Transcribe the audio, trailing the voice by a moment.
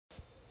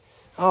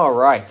All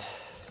right.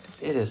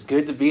 It is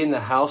good to be in the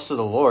house of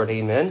the Lord.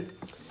 Amen.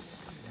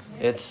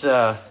 It's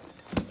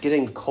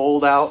getting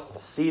cold out.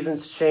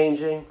 Season's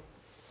changing.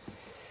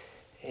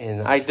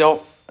 And I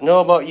don't know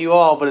about you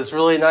all, but it's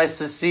really nice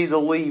to see the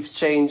leaves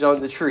change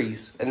on the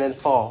trees and then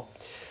fall.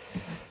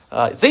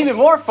 It's even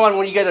more fun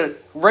when you get to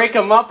rake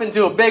them up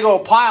into a big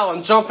old pile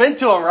and jump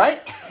into them, right?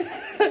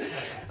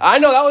 I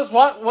know that was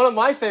one of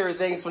my favorite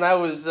things when I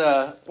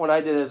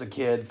did it as a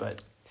kid,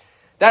 but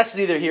that's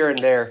neither here and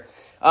there.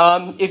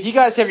 If you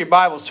guys have your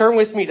Bibles, turn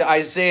with me to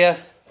Isaiah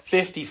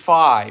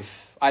 55.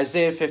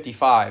 Isaiah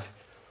 55.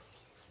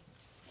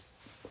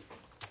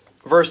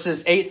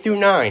 Verses 8 through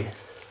 9.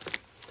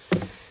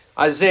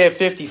 Isaiah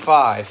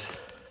 55.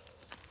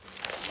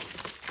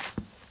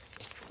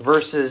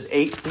 Verses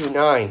 8 through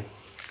 9.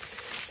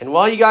 And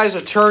while you guys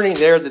are turning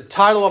there, the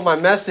title of my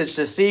message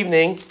this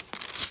evening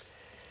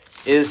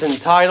is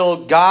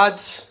entitled,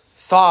 God's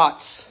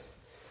Thoughts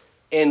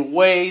and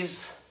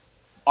Ways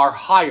Are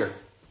Higher.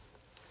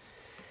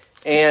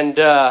 And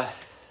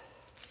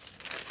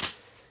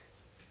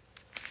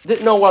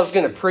didn't know what I was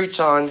going to preach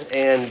on,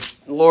 and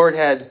the Lord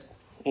had,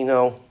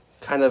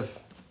 kind of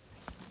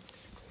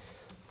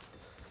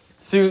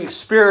through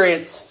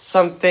experience,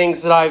 some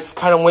things that I've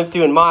kind of went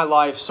through in my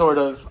life sort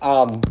of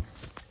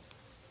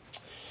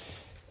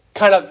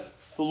kind of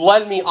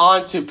led me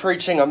on to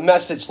preaching a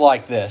message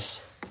like this.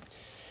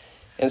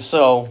 And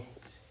so,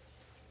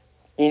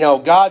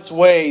 God's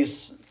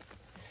ways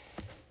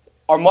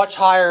are much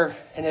higher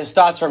and His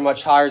thoughts are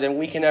much higher than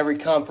we can ever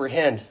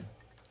comprehend.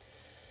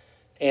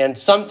 And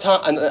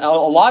a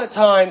lot of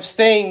times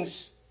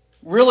things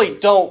really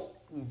don't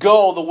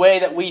go the way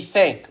that we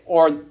think,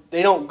 or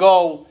they don't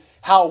go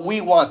how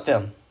we want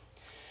them.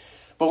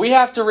 But we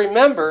have to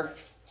remember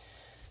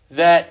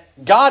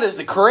that God is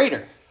the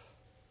creator.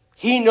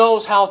 He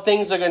knows how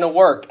things are going to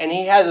work, and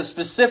He has a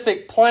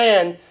specific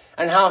plan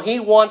on how He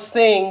wants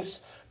things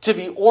to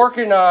be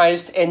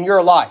organized in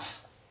your life.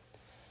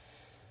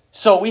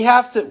 So we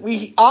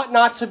ought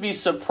not to be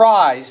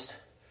surprised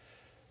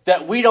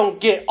that we don't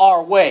get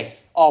our way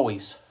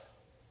always.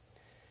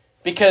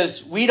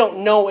 Because we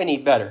don't know any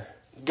better.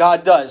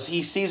 God does.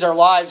 He sees our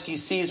lives. He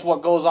sees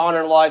what goes on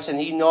in our lives, and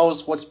He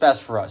knows what's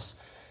best for us.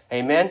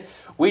 Amen?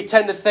 We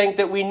tend to think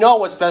that we know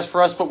what's best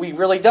for us, but we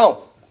really don't.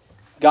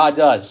 God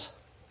does.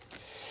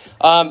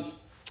 So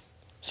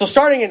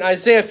starting in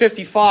Isaiah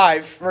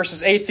 55,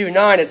 verses 8 through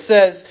 9, it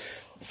says,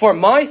 For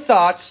my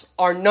thoughts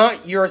are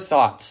not your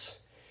thoughts,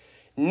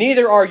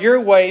 neither are your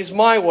ways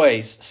my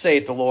ways,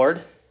 saith the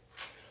Lord.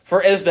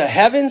 For as the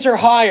heavens are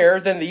higher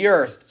than the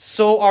earth,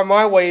 so are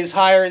my ways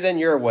higher than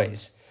your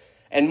ways,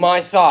 and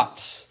my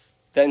thoughts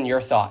than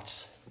your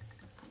thoughts.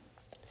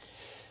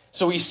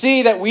 So we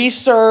see that we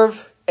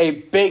serve a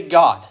big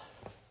God,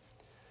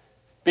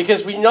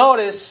 because we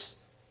notice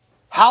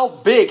how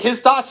big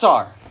His thoughts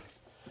are.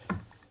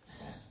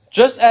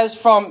 Just as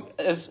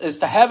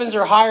the heavens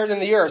are higher than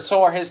the earth,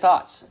 so are His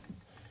thoughts.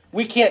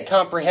 We can't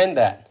comprehend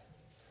that.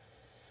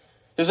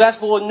 There's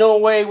absolutely no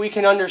way we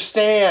can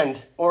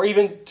understand or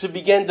even to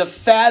begin to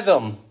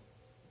fathom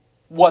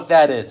what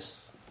that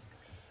is.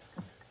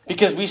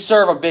 Because we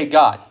serve a big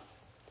God.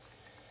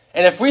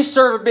 And if we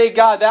serve a big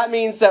God, that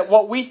means that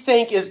what we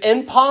think is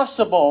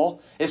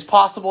impossible is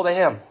possible to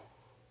Him.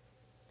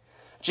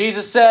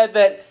 Jesus said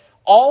that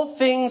all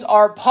things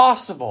are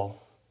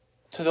possible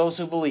to those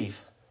who believe.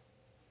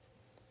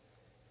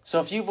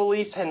 So if you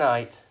believe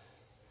tonight,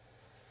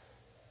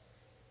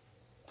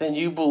 then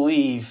you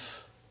believe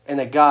in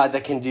a God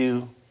that can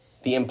do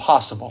the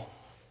impossible.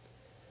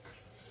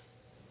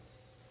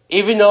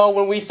 Even though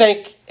when we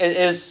think it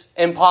is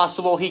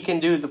impossible, He can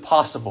do the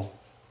possible.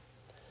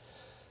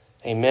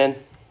 Amen?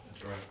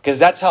 Because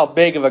that's how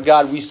big of a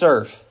God we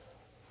serve.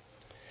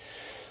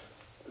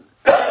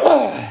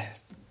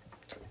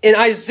 In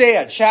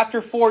Isaiah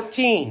chapter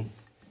 14,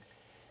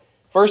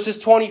 verses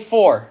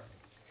 24,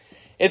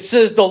 it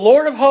says, The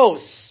Lord of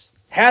hosts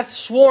hath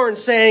sworn,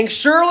 saying,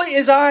 Surely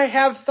as I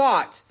have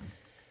thought,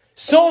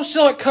 so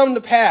shall it come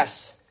to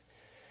pass.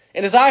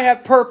 And as I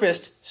have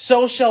purposed,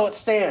 so shall it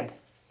stand.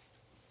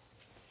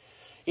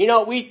 I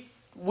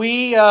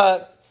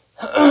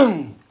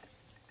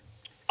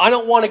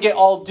don't want to get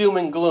all doom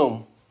and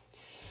gloom.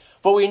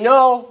 But we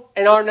know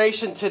in our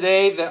nation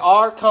today that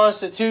our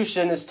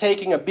Constitution is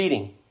taking a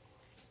beating.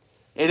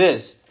 It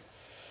is.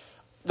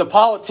 The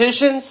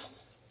politicians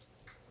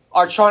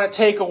are trying to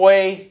take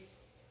away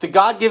the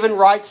God-given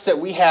rights that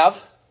we have.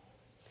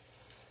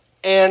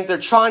 And they're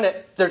trying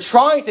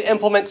to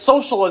implement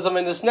socialism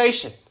in this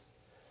nation.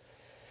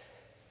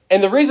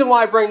 And the reason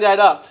why I bring that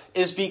up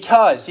is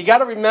because you got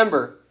to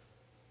remember,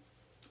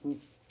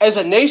 as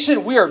a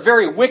nation, we are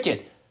very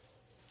wicked.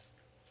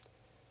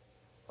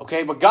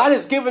 Okay, but God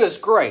has given us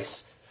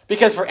grace.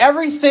 Because for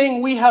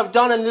everything we have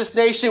done in this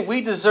nation,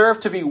 we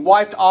deserve to be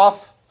wiped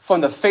off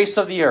from the face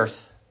of the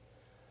earth.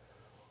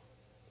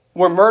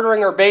 We're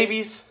murdering our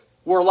babies.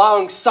 We're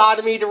allowing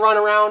sodomy to run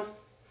around.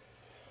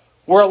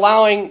 We're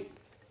allowing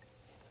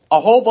a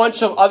whole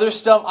bunch of other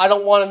stuff I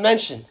don't want to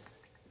mention.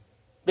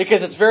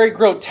 Because it's very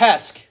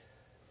grotesque.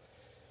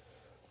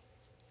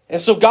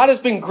 And so God has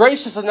been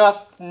gracious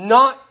enough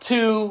not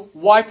to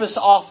wipe us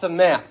off the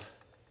map.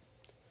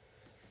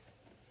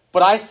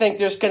 But I think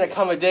there's going to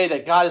come a day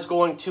that God is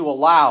going to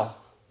allow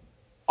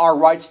our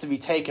rights to be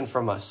taken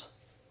from us.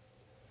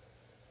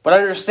 But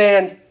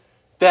understand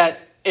that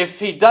if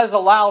He does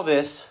allow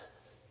this,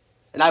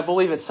 and I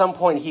believe at some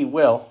point He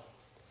will,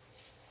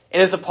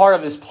 it is a part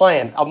of His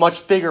plan, a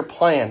much bigger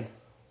plan.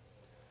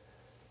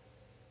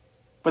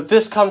 But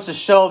this comes to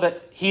show that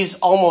He's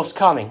almost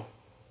coming.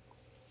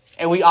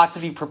 And we ought to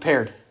be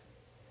prepared.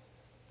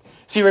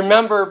 See,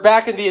 remember,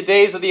 back in the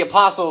days of the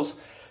apostles,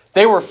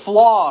 they were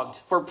flogged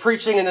for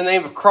preaching in the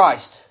name of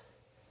Christ.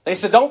 They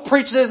said, don't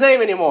preach in His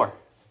name anymore.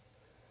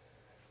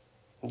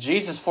 And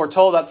Jesus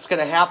foretold that's going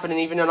to happen, and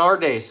even in our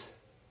days.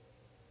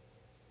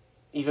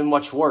 Even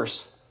much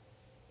worse.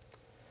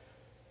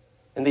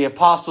 And the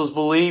apostles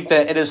believed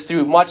that it is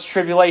through much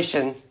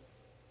tribulation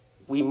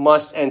we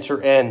must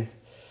enter in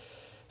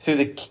to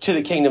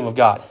the kingdom of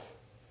God.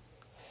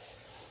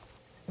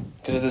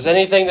 Because if there's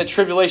anything that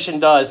tribulation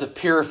does, it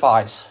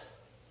purifies.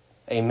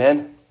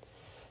 Amen.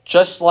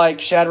 Just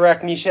like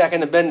Shadrach, Meshach,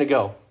 and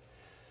Abednego.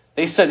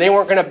 They said they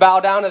weren't going to bow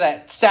down to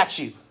that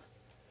statue.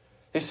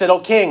 They said, "O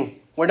king,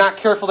 we're not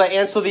careful to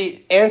answer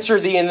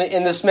thee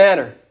in this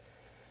manner.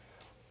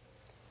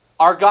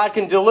 Our God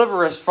can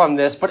deliver us from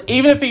this, but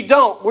even if He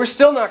don't, we're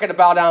still not going to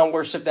bow down and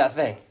worship that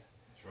thing."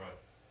 That's right.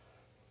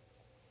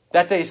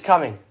 That day is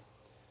coming.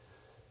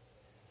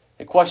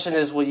 The question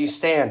is, will you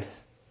stand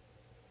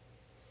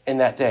in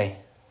that day?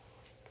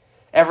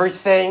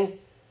 Everything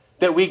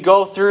that we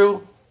go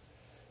through,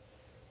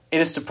 it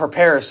is to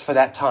prepare us for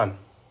that time.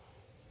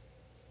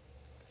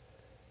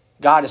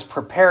 God is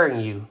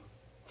preparing you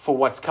for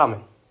what's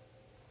coming.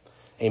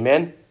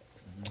 Amen?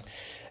 Mm-hmm.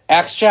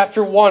 Acts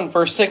chapter 1,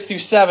 verse 6 through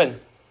 7.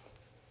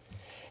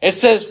 It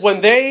says,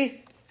 when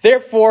they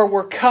therefore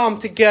were come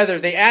together,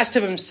 they asked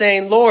of Him,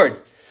 saying,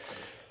 Lord,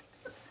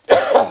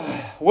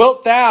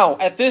 wilt thou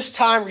at this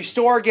time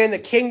restore again the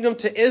kingdom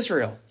to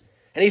Israel?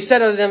 And He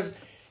said unto them,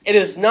 it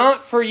is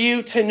not for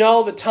you to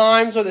know the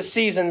times or the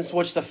seasons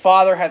which the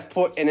Father hath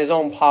put in His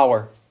own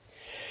power.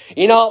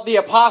 You know, the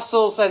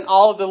apostles and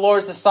all of the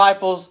Lord's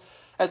disciples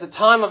at the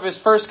time of His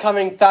first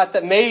coming thought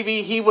that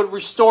maybe He would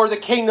restore the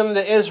kingdom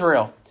to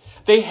Israel.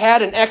 They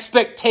had an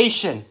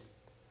expectation.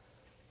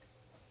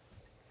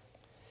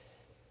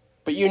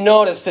 But you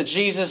notice that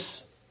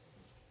Jesus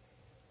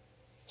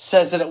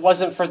says that it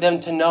wasn't for them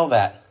to know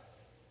that.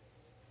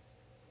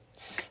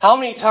 How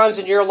many times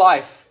in your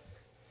life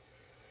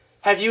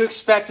have you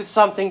expected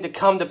something to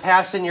come to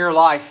pass in your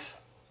life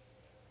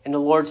and the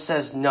Lord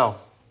says no,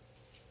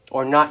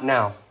 or not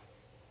now,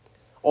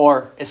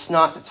 or it's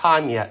not the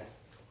time yet?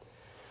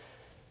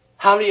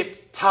 How many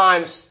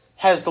times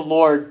has the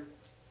Lord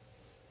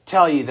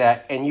tell you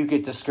that and you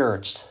get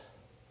discouraged?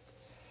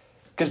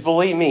 Because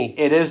believe me,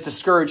 it is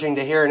discouraging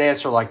to hear an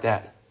answer like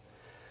that.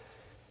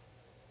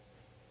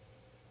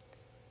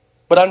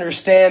 But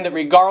understand that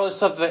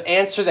regardless of the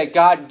answer that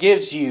God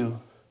gives you,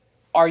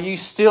 are you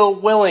still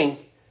willing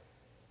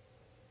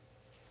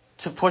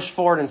to push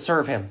forward and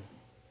serve Him?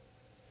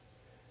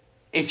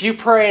 If you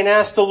pray and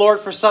ask the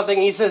Lord for something,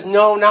 He says,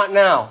 no, not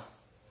now.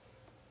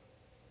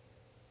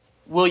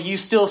 Will you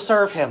still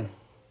serve Him?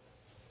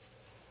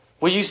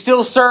 Will you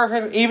still serve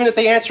Him even if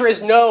the answer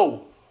is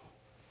no?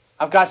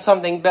 I've got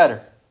something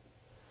better.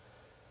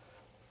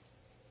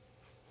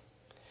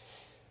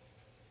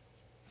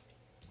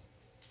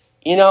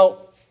 You know,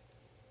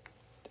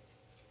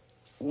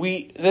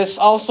 this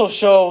also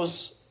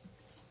shows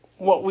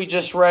what we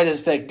just read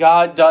is that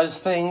God does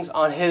things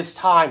on His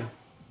time.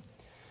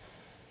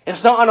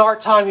 It's not on our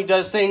time He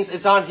does things,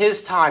 it's on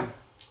His time.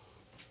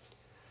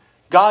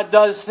 God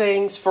does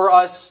things for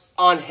us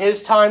on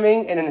His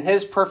timing and in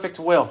His perfect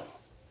will.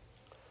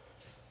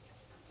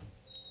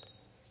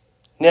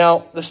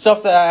 Now, the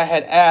stuff that I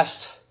had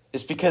asked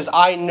is because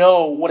I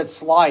know what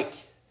it's like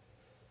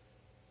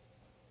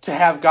to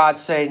have God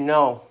say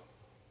no.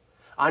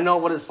 I know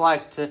what it's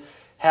like to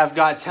have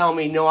God tell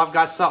me, no, I've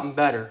got something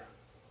better.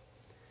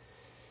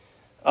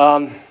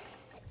 Going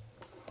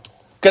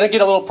to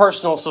get a little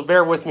personal, so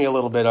bear with me a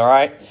little bit, all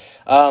right?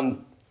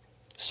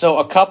 So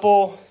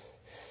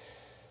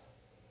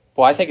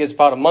I think it's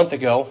about a month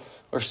ago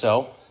or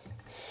so,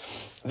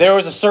 there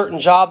was a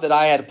certain job that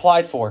I had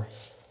applied for.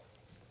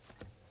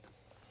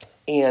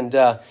 And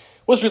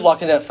was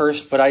reluctant at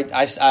first, but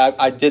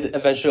I did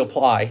eventually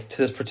apply to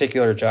this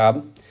particular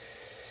job.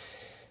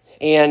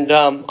 And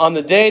on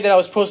the day that I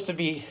was supposed to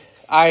be,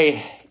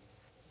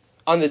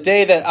 on the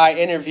day that I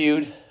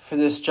interviewed for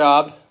this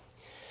job,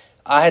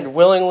 I had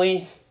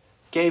willingly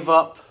gave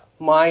up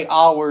my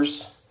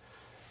hours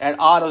at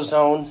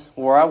AutoZone,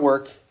 where I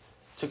work,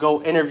 to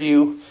go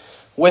interview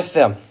with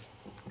them.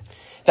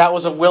 That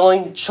was a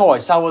willing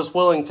choice. I was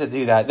willing to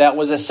do that. That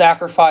was a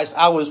sacrifice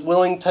I was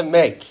willing to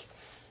make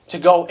to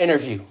go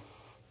interview.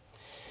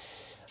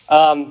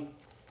 Come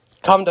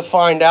to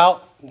find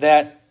out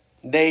that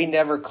they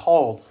never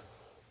called.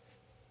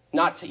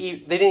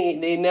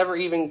 They never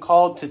even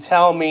called to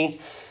tell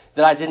me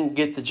that I didn't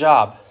get the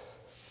job.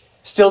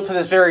 Still to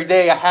this very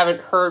day, I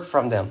haven't heard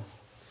from them.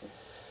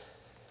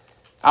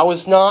 I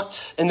was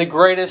not in the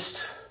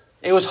greatest.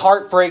 It was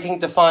heartbreaking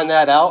to find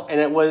that out. And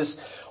it was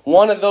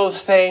one of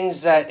those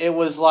things that it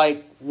was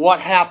like, what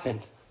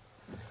happened?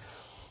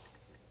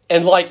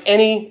 And like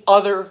any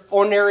other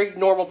ordinary,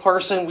 normal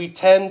person, we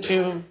tend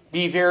to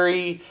be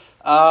very,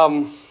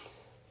 I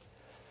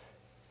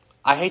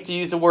hate to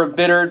use the word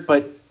bitter,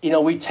 but,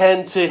 we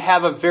tend to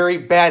have a very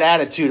bad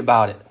attitude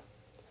about it.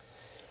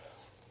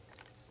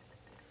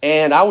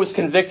 And I was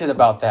convicted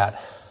about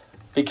that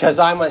because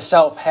I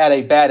myself had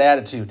a bad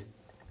attitude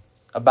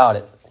about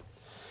it.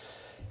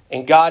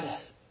 And God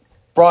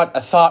brought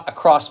a thought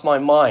across my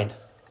mind.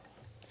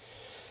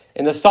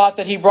 And the thought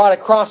that He brought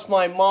across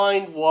my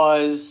mind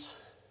was,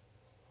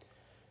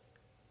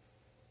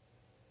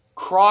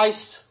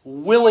 Christ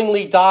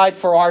willingly died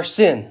for our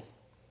sin.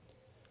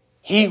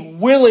 He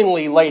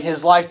willingly laid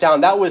His life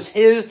down.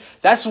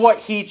 That's what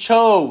He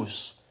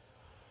chose.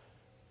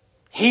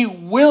 He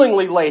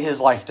willingly laid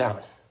His life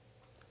down.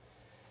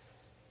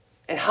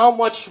 And how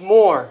much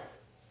more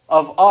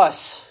of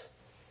us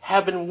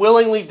have been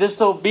willingly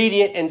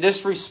disobedient and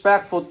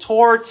disrespectful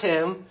towards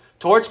Him,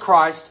 towards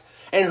Christ,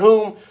 and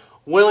whom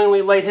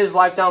willingly laid His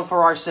life down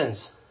for our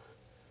sins?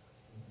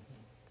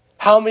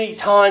 How many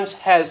times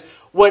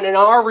when in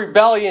our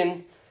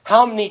rebellion,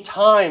 how many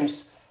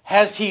times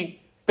has He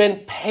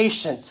been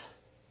patient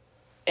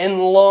and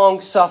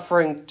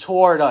long-suffering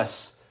toward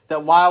us,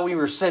 that while we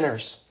were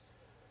sinners?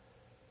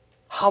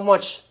 How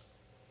much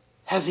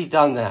has He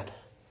done that?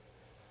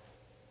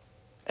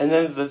 And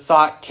then the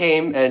thought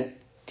came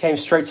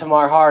straight to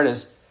my heart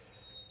is,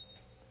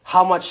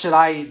 how much should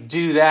I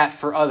do that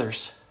for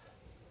others?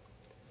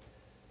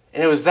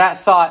 And it was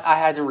that thought I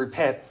had to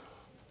repent.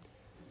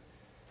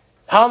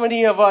 How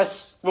many of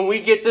us, when we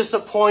get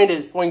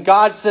disappointed, when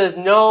God says,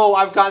 no,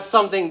 I've got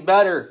something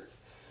better,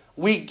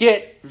 we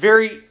get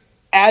very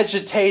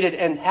agitated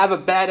and have a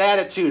bad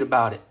attitude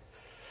about it?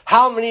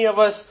 How many of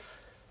us,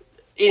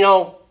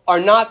 are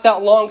not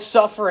that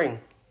long-suffering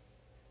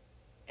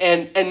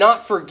and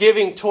not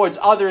forgiving towards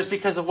others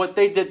because of what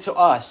they did to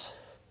us?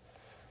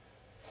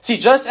 See,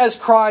 just as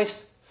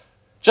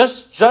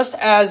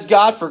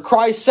God, for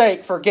Christ's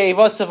sake, forgave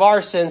us of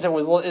our sins and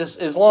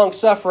is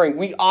long-suffering,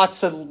 we ought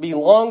to be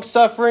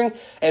long-suffering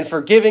and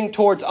forgiving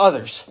towards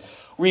others,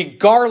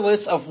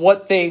 regardless of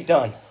what they've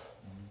done.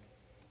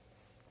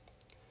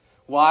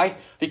 Why?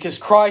 Because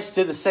Christ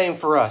did the same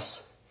for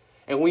us,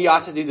 and we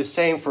ought to do the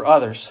same for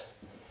others.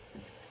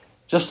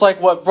 Just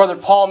like what Brother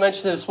Paul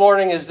mentioned this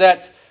morning is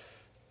that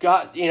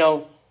God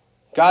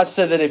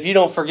said that if you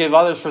don't forgive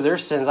others for their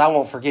sins, I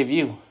won't forgive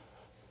you.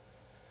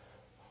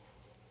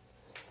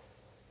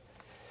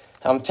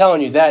 I'm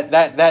telling you,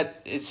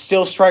 that it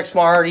still strikes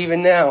my heart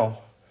even now.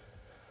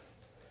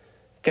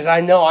 Because I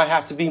know I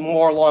have to be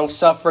more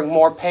long-suffering,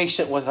 more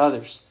patient with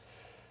others.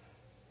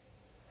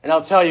 And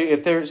I'll tell you,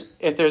 if there's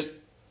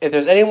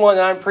anyone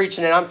that I'm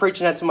preaching, and I'm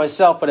preaching that to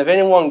myself, but if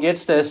anyone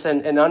gets this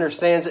and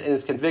understands it and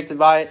is convicted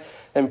by it,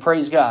 then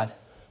praise God.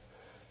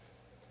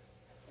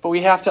 But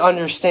we have to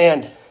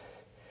understand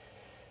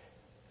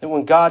that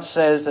when God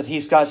says that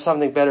He's got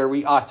something better,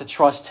 we ought to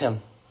trust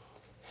Him.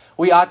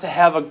 We ought to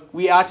have a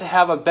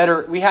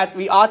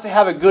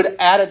good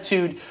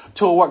attitude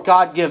to what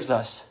God gives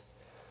us.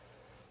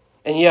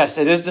 And yes,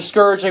 it is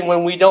discouraging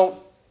when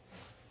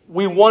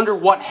we wonder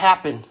what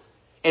happened.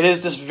 It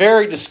is just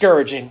very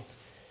discouraging.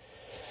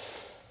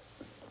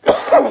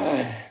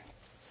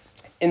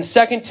 In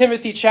 2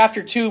 Timothy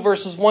chapter 2,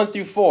 verses 1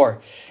 through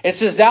 4, it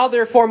says, Thou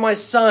therefore, my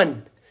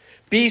son,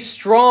 be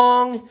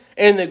strong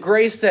in the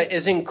grace that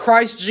is in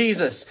Christ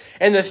Jesus,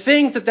 and the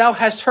things that thou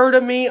hast heard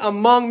of me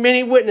among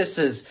many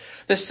witnesses,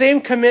 the same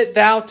commit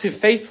thou to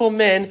faithful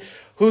men,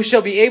 who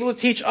shall be able to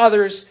teach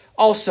others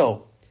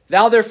also.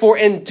 Thou therefore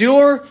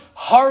endure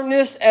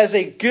hardness as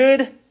a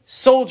good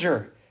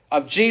soldier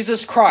of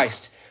Jesus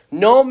Christ.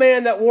 No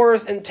man that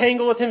warreth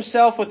entangleth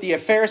himself with the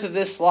affairs of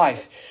this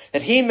life,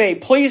 that he may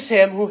please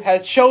him who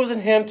hath chosen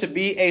him to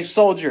be a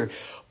soldier.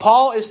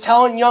 Paul is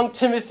telling young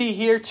Timothy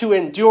here to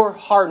endure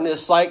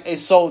hardness like a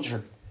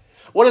soldier.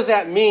 What does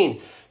that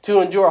mean, to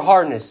endure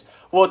hardness?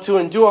 Well, to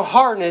endure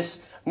hardness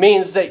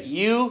means that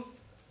you,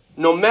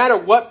 no matter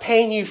what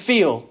pain you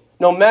feel,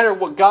 no matter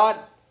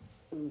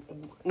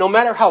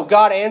how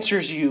God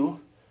answers you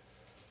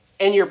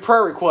in your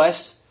prayer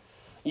requests,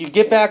 you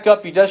get back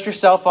up, you dust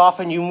yourself off,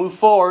 and you move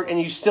forward,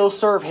 and you still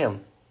serve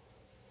Him.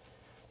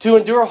 To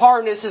endure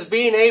hardness is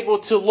being able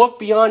to look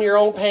beyond your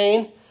own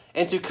pain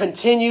and to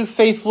continue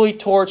faithfully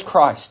towards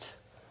Christ.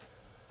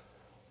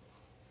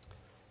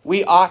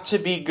 We ought to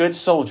be good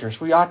soldiers.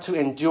 We ought to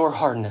endure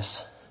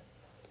hardness.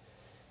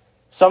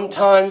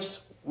 Sometimes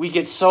we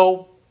get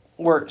so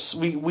worse.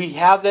 We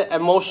have the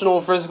emotional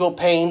and physical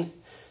pain.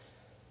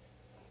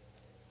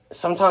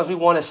 Sometimes we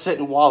want to sit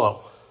and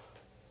wallow.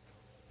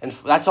 And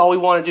that's all we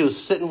want to do,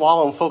 is sit and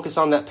wallow and focus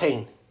on that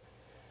pain.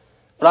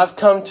 But I've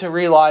come to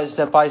realize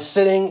that by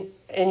sitting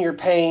in your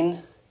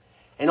pain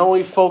and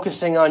only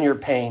focusing on your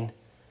pain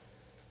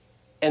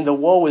and the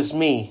woe is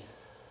me,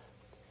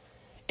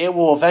 it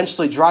will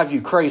eventually drive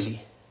you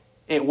crazy.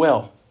 It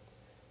will.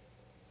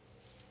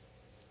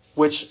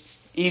 Which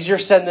Easier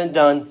said than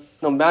done.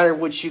 No matter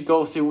what you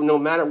go through, no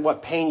matter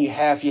what pain you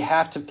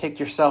have to pick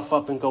yourself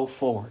up and go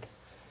forward.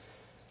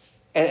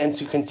 And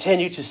to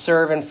continue to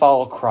serve and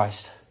follow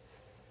Christ.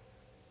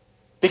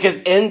 Because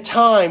in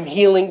time,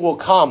 healing will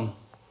come.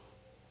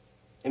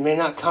 It may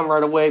not come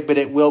right away, but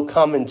it will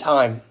come in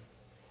time.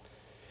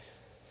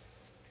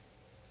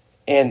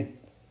 And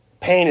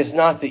pain is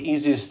not the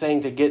easiest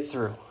thing to get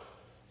through.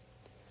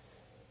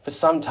 But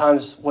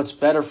sometimes what's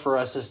better for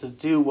us is to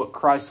do what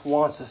Christ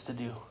wants us to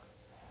do.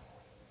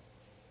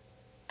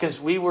 Because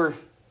we were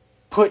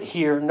put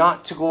here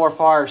not to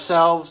glorify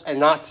ourselves and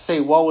not to say,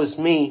 woe is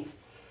me.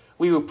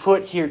 We were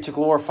put here to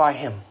glorify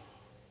Him.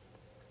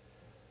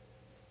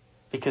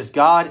 Because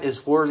God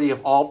is worthy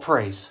of all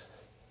praise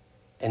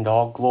and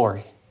all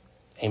glory.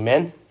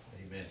 Amen?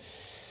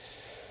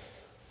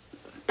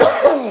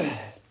 Amen.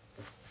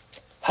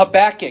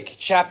 Habakkuk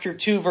chapter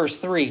 2 verse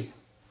 3.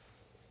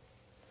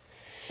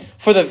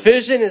 For the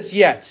vision is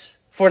yet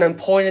for an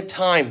appointed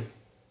time,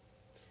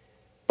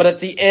 but at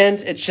the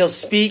end it shall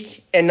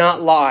speak and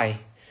not lie.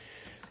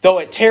 Though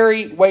it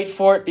tarry, wait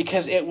for it,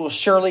 because it will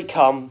surely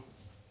come.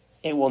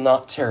 It will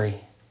not tarry.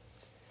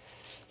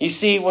 You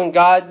see, when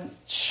God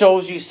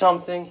shows you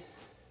something,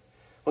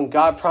 when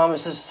God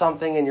promises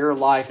something in your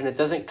life and it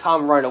doesn't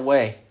come right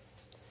away,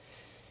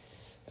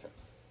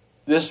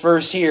 this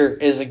verse here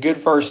is a good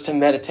verse to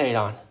meditate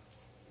on.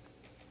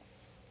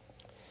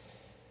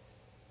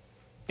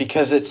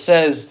 Because it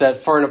says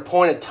that for an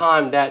appointed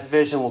time that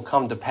vision will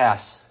come to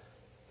pass.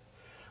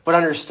 But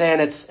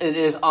understand it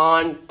is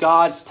on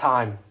God's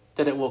time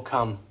that it will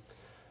come,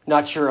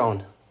 not your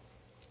own.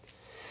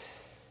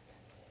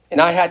 And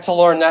I had to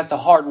learn that the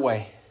hard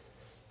way.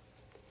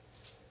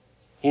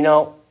 You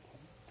know,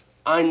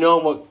 I know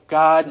what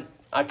God,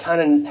 I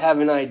kind of have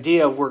an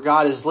idea of where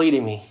God is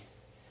leading me.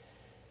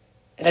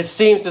 And it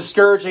seems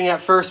discouraging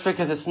at first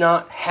because it's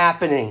not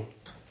happening.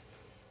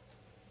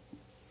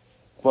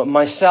 But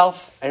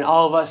myself and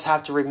all of us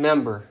have to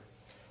remember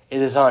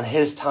it is on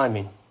His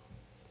timing.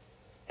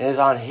 It is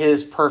on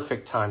His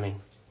perfect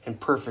timing and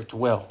perfect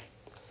will.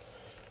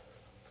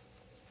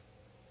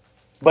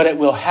 But it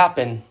will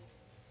happen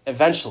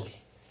eventually.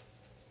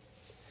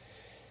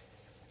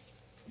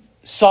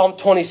 Psalm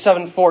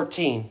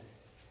 27:14.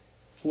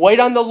 Wait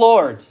on the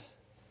Lord.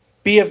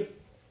 Be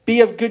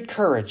of good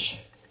courage,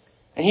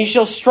 and He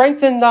shall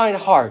strengthen thine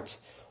heart.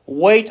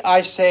 Wait,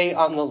 I say,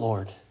 on the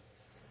Lord.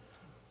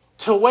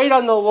 To wait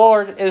on the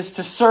Lord is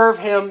to serve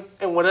Him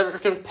in whatever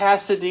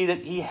capacity that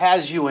He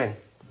has you in.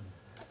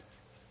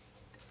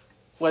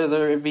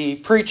 Whether it be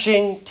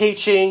preaching,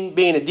 teaching,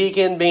 being a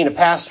deacon, being a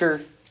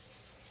pastor.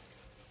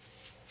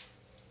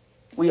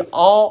 We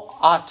all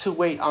ought to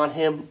wait on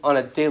Him on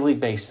a daily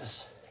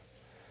basis.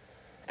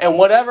 And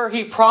whatever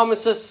He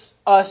promises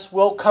us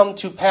will come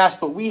to pass,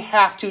 but we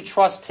have to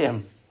trust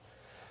Him.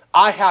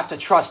 I have to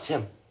trust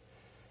Him.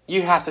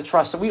 You have to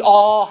trust Him. We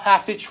all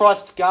have to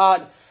trust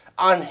God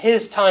on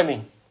His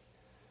timing.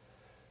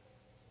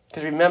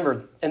 Because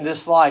remember, in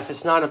this life,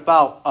 it's not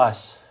about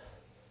us.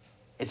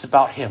 It's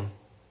about Him.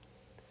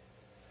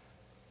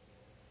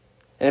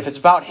 And if it's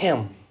about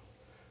Him,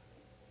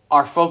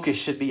 our focus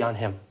should be on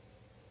Him.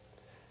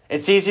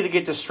 It's easy to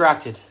get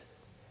distracted.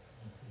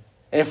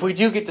 And if we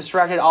do get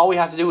distracted, all we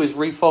have to do is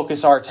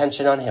refocus our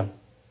attention on Him.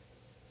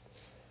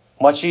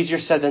 Much easier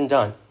said than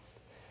done.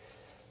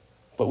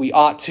 But we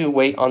ought to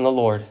wait on the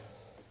Lord.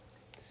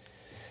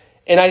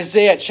 In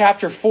Isaiah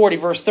chapter 40,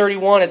 verse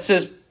 31, it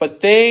says,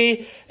 but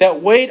they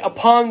that wait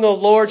upon the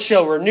Lord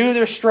shall renew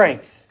their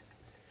strength.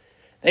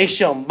 They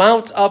shall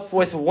mount up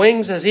with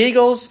wings as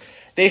eagles.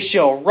 They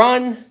shall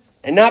run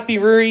and not be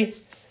weary.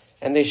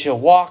 And they shall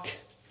walk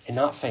and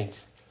not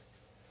faint.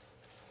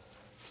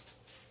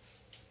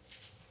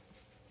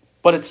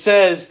 But it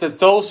says that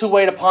those who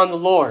wait upon the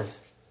Lord,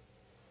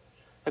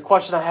 the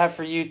question I have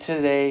for you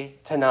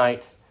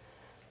tonight,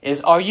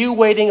 is are you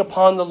waiting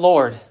upon the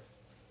Lord?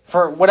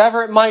 For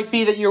whatever it might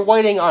be that you're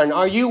waiting on,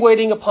 are you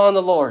waiting upon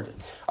the Lord?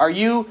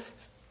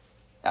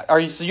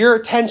 Is your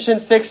attention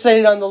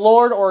fixated on the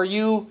Lord, or are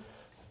you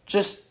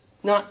just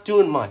not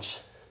doing much?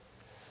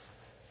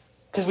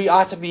 Because we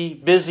ought to be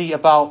busy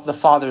about the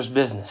Father's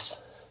business.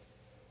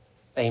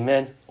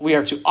 Amen. We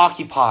are to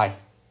occupy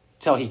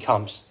till He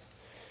comes.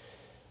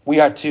 We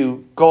are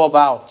to go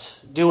about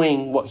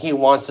doing what He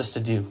wants us to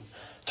do.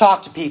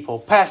 Talk to people,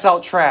 pass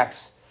out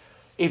tracts,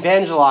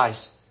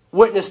 evangelize,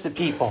 witness to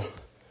people,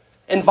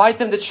 invite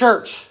them to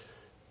church.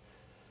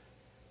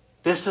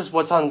 This is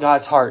what's on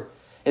God's heart.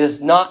 It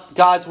is not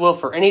God's will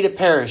for any to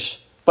perish,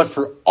 but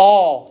for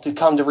all to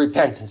come to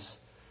repentance.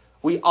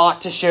 We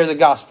ought to share the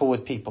gospel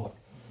with people.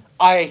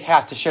 I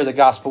have to share the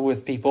gospel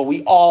with people.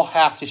 We all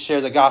have to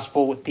share the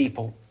gospel with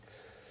people.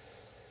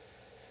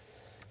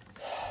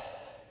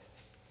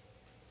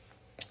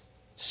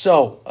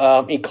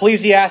 So,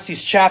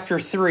 Ecclesiastes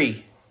chapter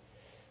 3,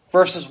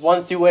 verses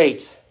 1 through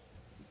 8.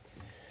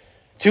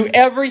 To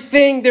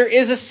everything there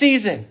is a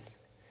season,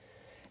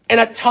 and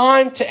a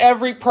time to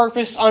every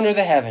purpose under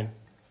the heaven.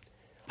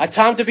 A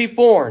time to be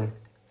born,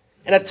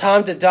 and a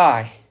time to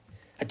die.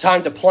 A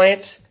time to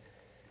plant,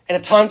 and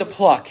a time to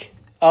pluck.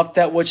 up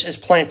that which is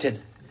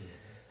planted.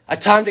 A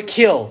time to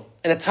kill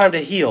and a time to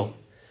heal.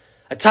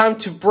 A time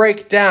to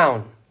break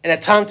down and a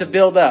time to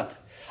build up.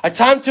 A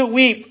time to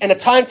weep and a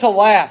time to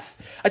laugh.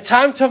 A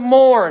time to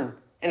mourn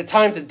and a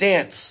time to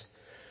dance.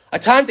 A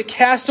time to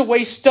cast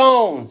away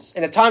stones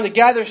and a time to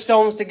gather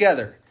stones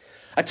together.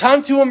 A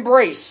time to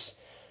embrace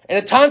and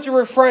a time to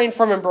refrain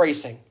from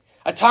embracing.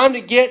 A time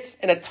to get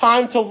and a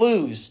time to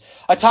lose.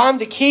 A time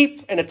to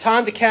keep and a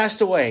time to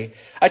cast away.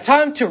 A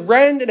time to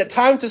rend and a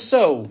time to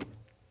sow.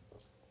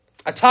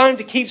 A time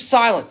to keep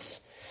silence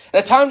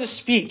and a time to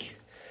speak.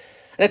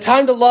 And a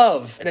time to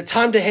love and a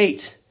time to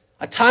hate.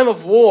 A time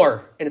of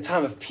war and a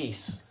time of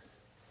peace.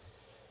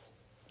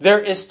 There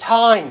is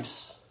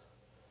times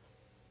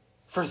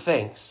for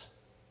things.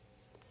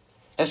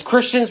 As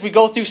Christians, we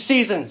go through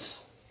seasons.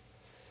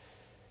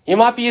 You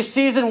might be a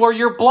season where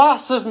you're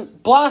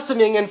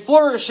blossoming and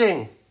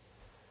flourishing.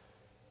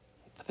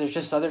 But there's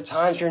just other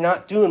times you're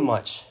not doing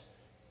much.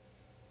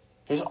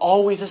 There's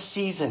always a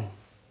season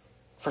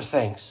for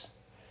things.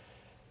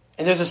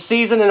 And there's a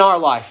season in our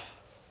life.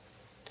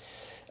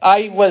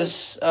 I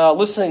was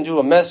listening to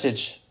a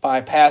message by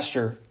a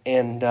pastor,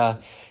 and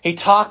he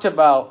talked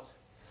about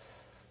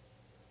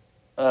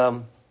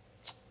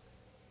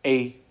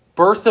a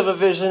birth of a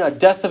vision, a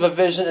death of a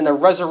vision, and a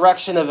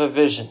resurrection of a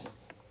vision.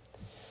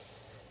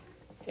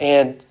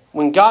 And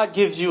when God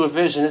gives you a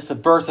vision, it's the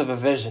birth of a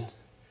vision.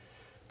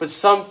 But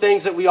some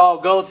things that we all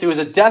go through is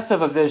a death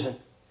of a vision.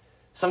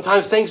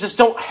 Sometimes things just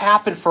don't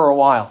happen for a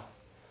while.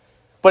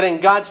 But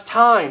in God's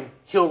time,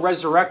 He'll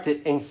resurrect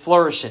it and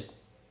flourish it.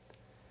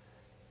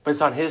 But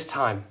it's on His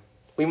time.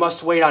 We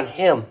must wait on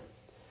Him.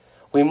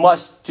 We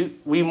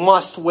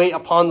must wait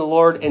upon the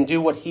Lord and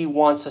do what He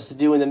wants us to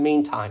do in the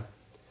meantime.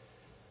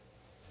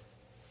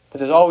 But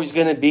there's always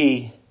going to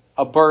be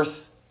a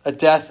birth, a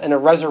death, and a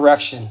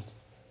resurrection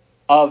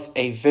of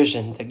a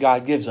vision that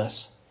God gives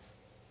us.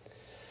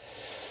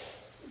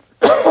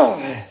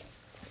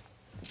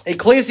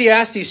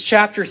 Ecclesiastes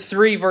chapter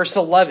 3 verse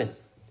 11.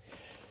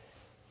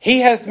 He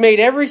hath made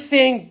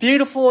everything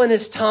beautiful in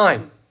His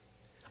time.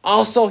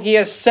 Also He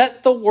has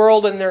set the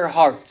world in their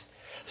heart,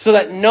 so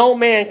that no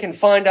man can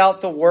find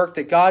out the work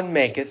that God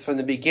maketh from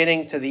the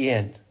beginning to the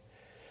end.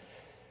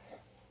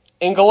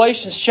 In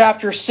Galatians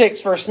chapter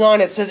 6 verse 9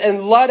 it says,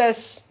 and let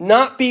us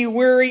not be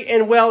weary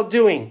in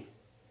well-doing,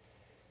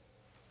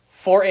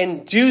 for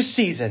in due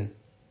season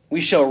we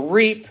shall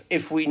reap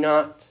if we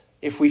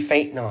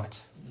faint not.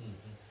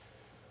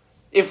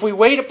 If we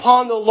wait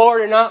upon the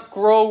Lord and not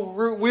grow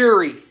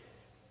weary,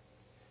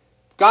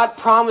 God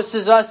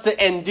promises us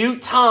that in due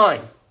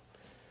time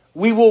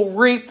we will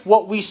reap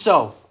what we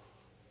sow.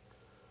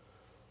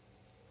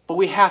 But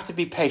we have to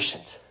be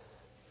patient.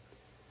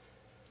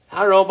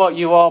 I don't know about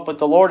you all, but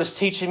the Lord is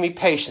teaching me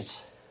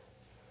patience.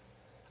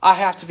 I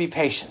have to be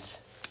patient.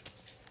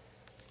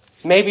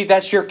 Maybe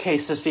that's your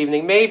case this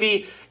evening.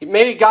 Maybe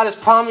God has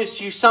promised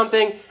you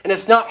something and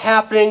it's not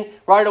happening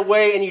right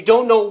away and you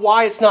don't know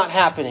why it's not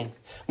happening.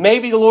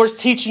 Maybe the Lord's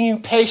teaching you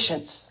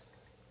patience.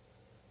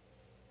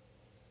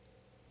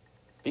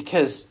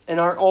 Because in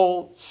our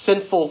old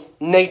sinful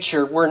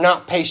nature, we're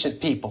not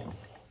patient people.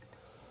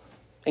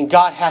 And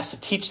God has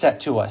to teach that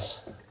to us.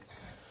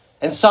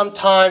 And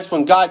sometimes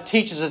when God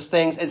teaches us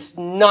things, it's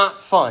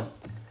not fun.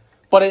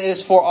 But it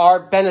is for our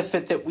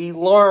benefit that we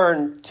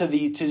learn to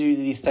do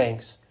these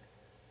things.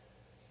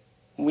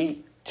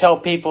 We tell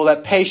people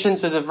that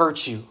patience is a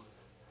virtue.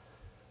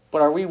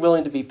 But are we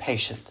willing to be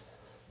patient?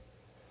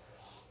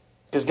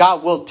 Because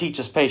God will teach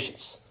us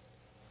patience.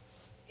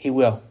 He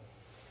will.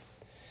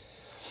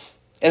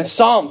 In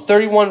Psalm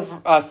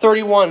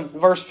 31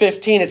 verse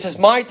 15, it says,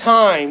 my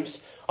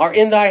times are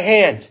in thy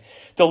hand.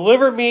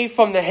 Deliver me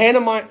from the hand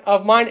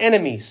of mine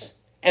enemies,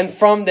 and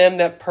from them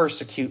that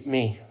persecute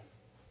me.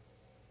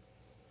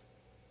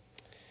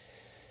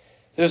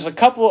 There's a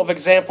couple of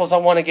examples I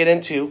want to get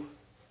into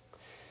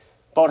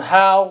about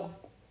how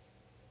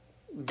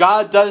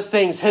God does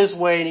things His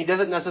way, and He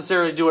doesn't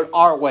necessarily do it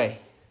our way.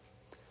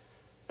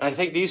 And I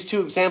think these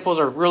two examples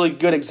are really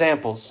good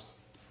examples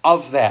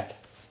of that.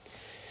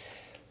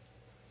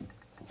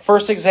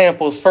 First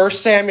example is 1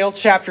 Samuel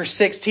chapter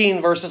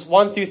 16, verses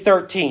 1 through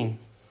 13.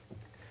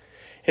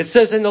 It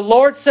says, and the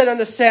Lord said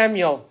unto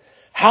Samuel,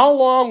 how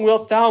long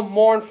wilt thou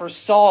mourn for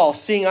Saul,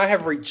 seeing I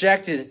have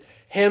rejected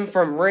him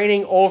from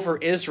reigning over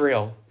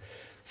Israel?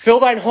 Fill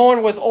thine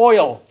horn with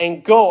oil,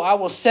 and go, I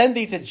will send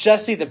thee to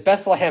Jesse the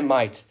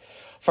Bethlehemite.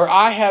 For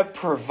I have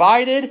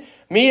provided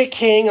me a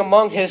king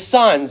among his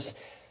sons.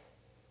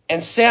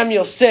 And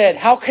Samuel said,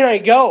 how can I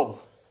go?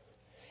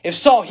 If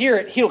Saul hear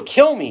it, he'll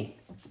kill me.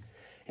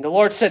 And the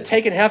Lord said,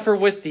 take an heifer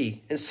with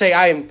thee, and say,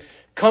 I am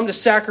come to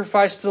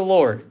sacrifice to the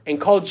Lord, and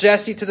call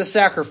Jesse to the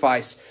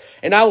sacrifice.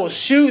 And I will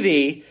shew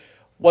thee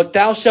what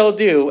thou shalt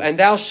do, and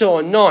thou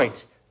shalt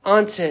anoint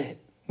unto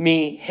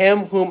me him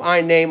whom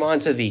I name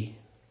unto thee.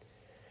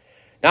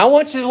 Now I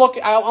want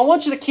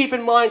you to keep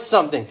in mind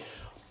something.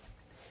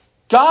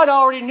 God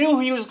already knew who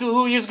he was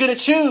going to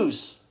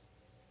choose.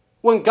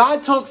 When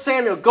God told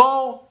Samuel,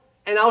 go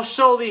and I'll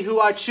show thee who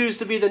I choose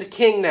to be the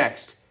king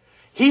next,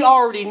 He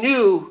already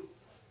knew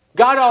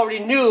God already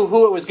knew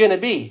who it was going to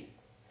be.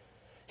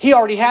 He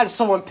already had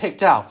someone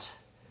picked out.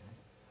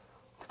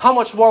 How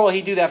much more will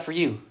he do that for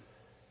you?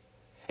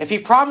 If he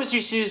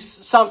promises you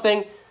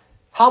something,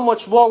 how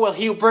much more will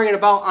he bring it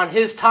about on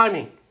his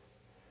timing?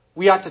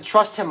 We ought to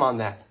trust him on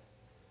that.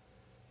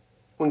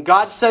 When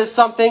God says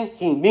something,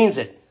 he means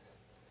it.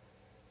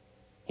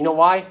 You know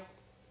why?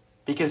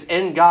 Because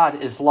in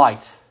God is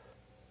light.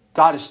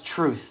 God is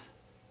truth.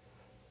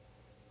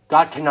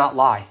 God cannot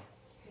lie.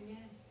 Amen.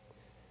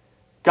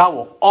 God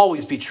will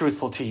always be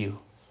truthful to you.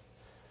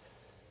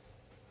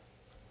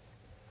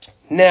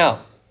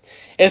 Now,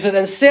 it says,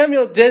 and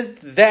Samuel did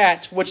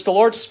that which the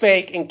Lord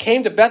spake, and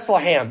came to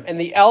Bethlehem,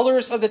 and the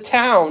elders of the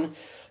town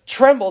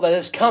trembled at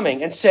his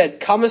coming, and said,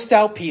 comest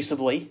thou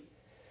peaceably?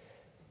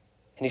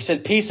 And he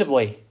said,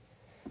 peaceably.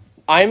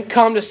 I am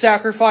come to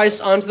sacrifice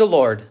unto the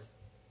Lord.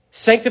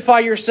 Sanctify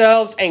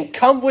yourselves, and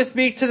come with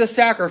me to the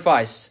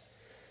sacrifice.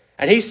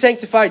 And he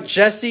sanctified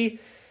Jesse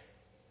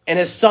and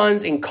his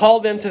sons, and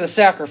called them to the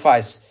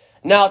sacrifice.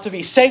 Now, to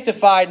be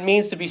sanctified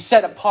means to be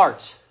set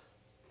apart.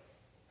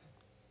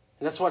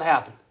 And that's what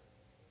happened.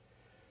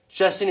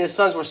 Jesse and his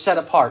sons were set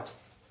apart.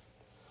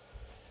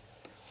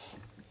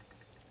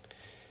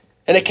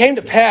 And it came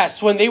to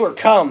pass, when they were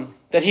come,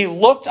 that he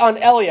looked on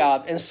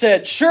Eliab, and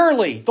said,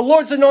 surely the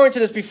Lord's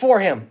anointed is before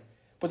him.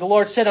 But the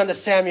Lord said unto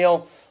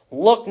Samuel,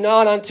 look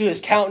not unto his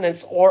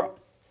countenance, or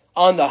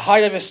on the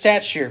height of his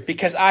stature,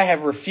 because I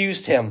have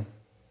refused him.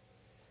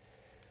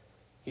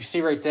 You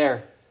see right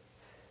there.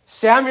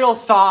 Samuel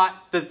thought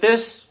that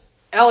this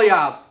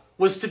Eliab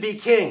was to be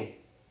king.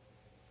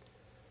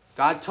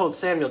 God told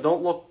Samuel,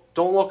 don't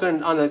look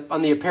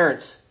on the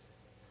appearance.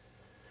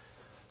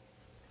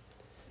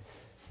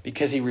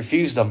 Because he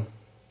refused them.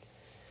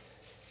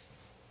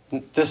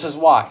 This is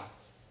why.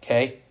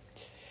 Okay?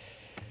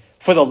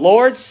 For the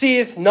Lord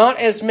seeth not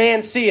as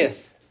man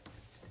seeth.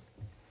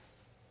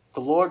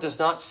 The Lord does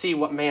not see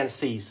what man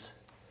sees.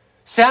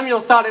 Samuel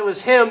thought it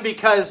was him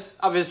because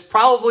of his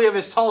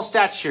tall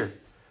stature.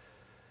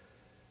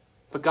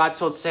 But God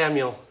told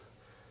Samuel,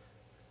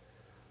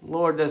 the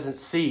Lord doesn't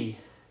see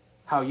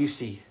how you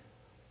see.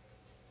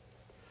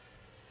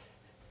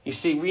 You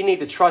see, we need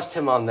to trust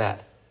him on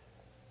that.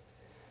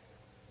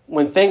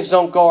 When things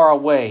don't go our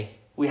way,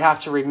 we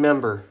have to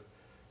remember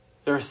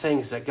there are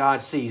things that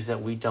God sees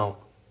that we don't.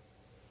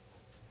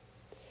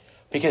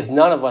 Because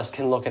none of us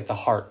can look at the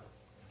heart.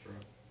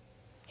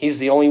 He's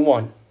the only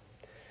one.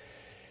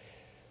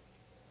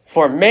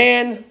 For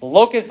man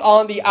looketh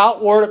on the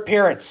outward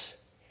appearance.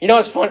 You know,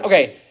 it's fun.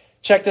 Okay,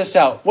 check this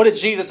out. What did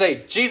Jesus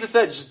say? Jesus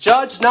said,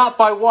 judge not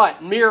by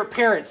what? Mere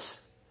appearance.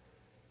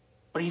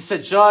 But he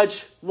said,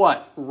 judge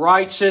what?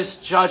 Righteous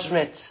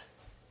judgment.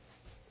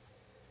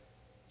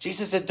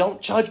 Jesus said,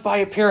 don't judge by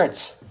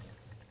appearance.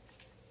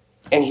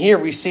 And here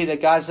we see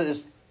that God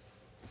says,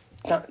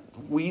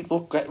 we're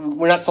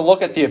not to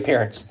look at the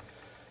appearance.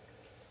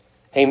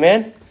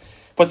 Amen?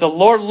 But the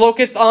Lord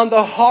looketh on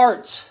the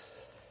heart.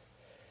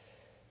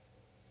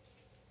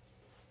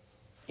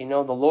 You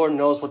know, the Lord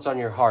knows what's on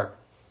your heart.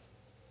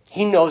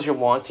 He knows your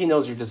wants. He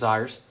knows your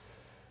desires.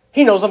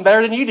 He knows them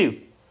better than you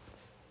do.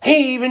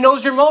 He even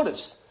knows your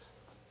motives.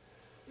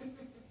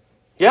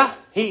 Yeah,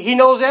 he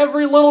knows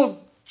every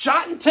little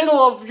jot and tittle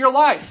of your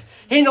life.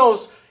 He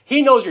knows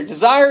your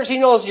desires. He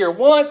knows your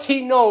wants.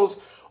 He knows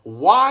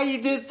why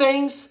you did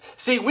things.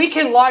 See, we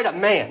can lie to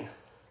man,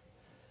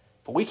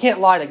 but we can't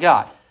lie to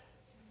God.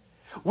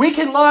 We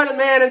can lie to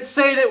man and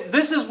say that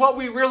this is what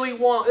we really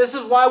want. This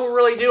is why we're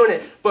really doing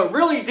it. But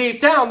really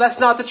deep down, that's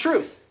not the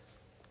truth.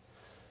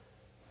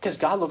 Because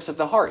God looks at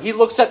the heart. He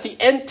looks at the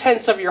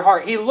intents of your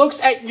heart. He looks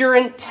at your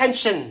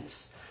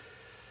intentions.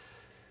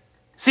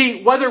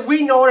 See, whether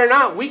we know it or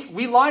not,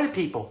 we lie to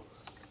people.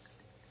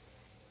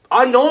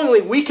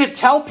 Unknowingly, we could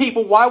tell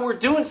people why we're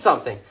doing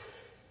something.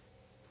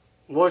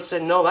 The Lord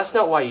said, no, that's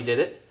not why you did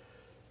it.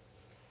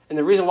 And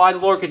the reason why the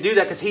Lord could do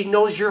that, because He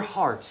knows your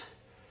heart.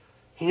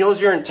 He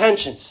knows your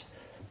intentions.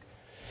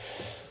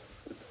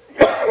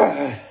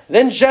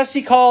 Then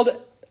Jesse called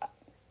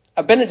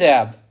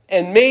Abinadab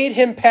and made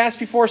him pass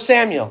before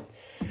Samuel.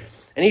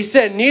 And he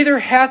said, neither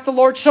hath the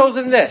Lord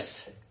chosen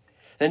this.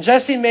 Then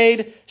Jesse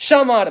made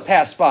Shammah to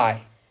pass by.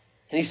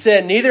 And he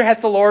said, neither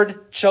hath the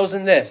Lord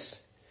chosen this.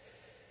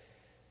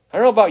 I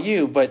don't know about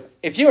you, but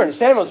if you were in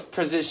Samuel's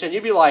position,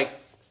 you'd be like,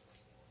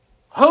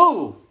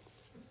 who?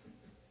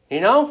 You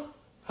know?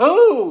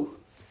 Who?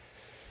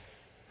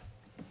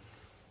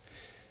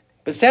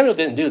 But Samuel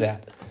didn't do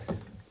that.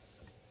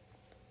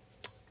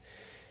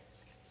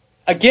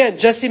 Again,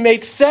 Jesse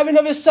made 7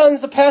 of his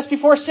sons to pass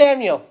before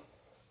Samuel.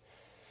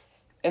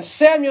 And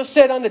Samuel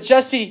said unto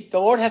Jesse, the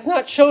Lord hath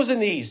not chosen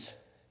these.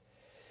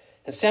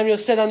 And Samuel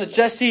said unto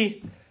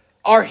Jesse,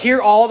 are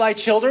here all thy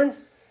children?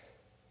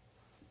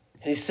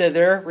 And he said,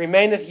 there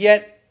remaineth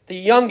yet the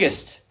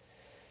youngest.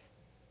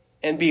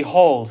 And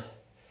behold,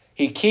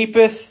 he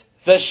keepeth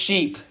the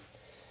sheep.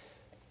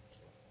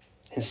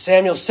 And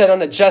Samuel said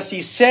unto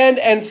Jesse, send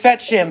and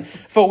fetch him,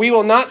 for we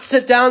will not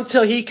sit down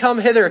till he come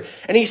hither.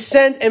 And he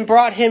sent and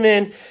brought him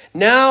in.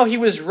 Now he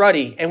was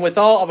ruddy, and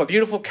withal of a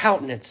beautiful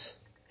countenance,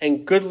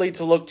 and goodly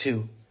to look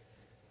to.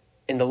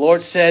 And the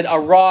Lord said,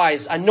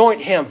 Arise,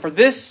 anoint him, for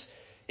this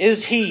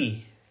is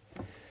he.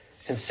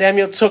 And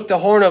Samuel took the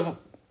horn of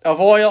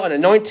oil and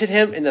anointed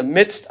him in the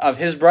midst of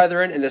his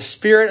brethren. And the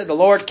Spirit of the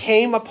Lord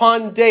came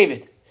upon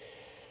David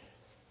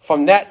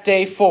from that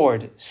day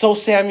forward. So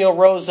Samuel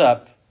rose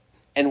up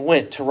and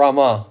went to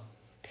Ramah.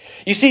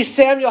 You see,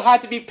 Samuel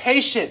had to be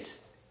patient.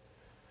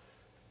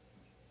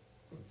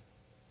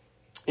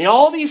 And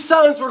all these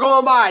sons were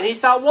going by, and he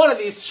thought one of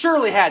these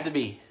surely had to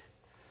be.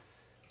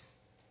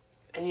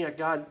 And yet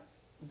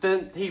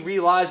then he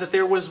realized that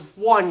there was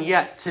one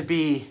yet to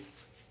be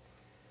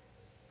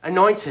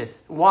anointed.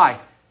 Why?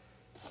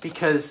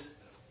 Because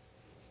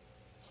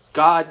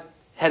God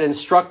had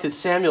instructed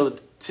Samuel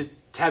to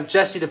have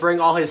Jesse to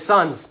bring all his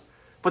sons,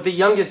 but the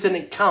youngest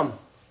didn't come.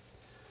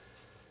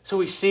 So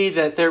we see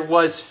that there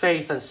was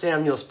faith on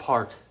Samuel's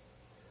part.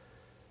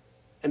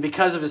 And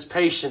because of his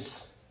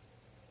patience,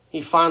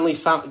 he finally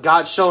found,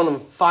 God showed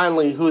him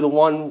finally who the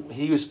one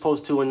he was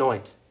supposed to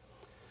anoint.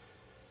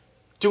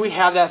 Do we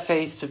have that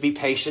faith to be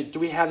patient? Do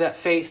we have that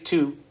faith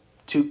to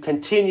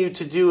continue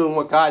to do in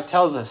what God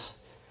tells us?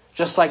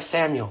 Just like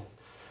Samuel.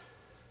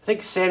 I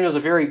think Samuel's a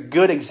very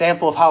good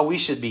example of how we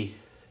should be.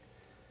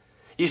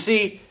 You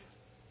see,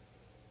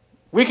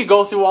 we could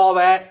go through all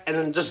that and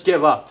then just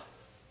give up.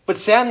 But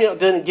Samuel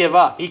didn't give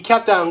up. He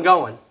kept on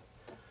going.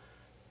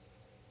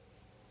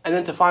 And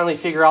then to finally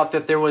figure out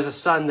that there was a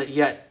son that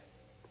yet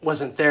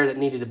wasn't there that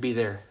needed to be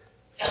there.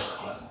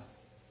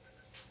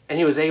 And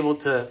he was able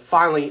to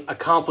finally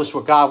accomplish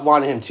what God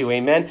wanted him to.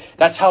 Amen?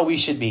 That's how we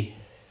should be.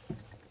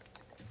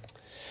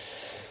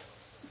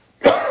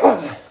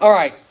 All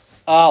right.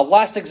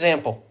 Last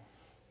example.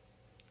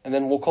 And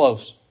then we'll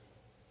close.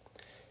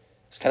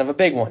 It's kind of a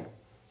big one.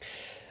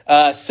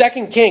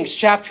 2 Kings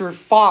chapter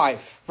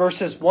 5,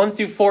 verses 1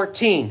 through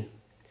 14.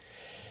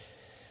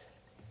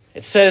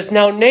 It says,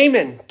 Now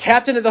Naaman,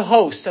 captain of the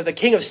host of the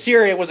king of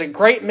Syria, was a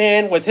great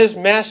man with his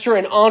master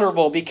and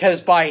honorable,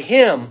 because by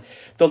him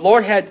the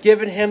Lord had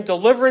given him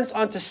deliverance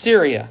unto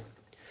Syria.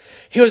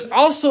 He was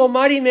also a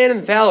mighty man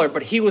in valor,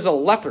 but he was a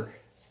leper.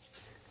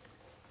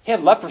 He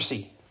had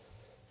leprosy.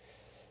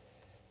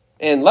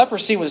 And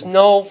leprosy was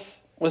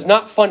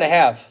not fun to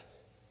have.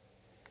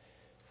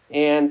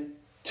 And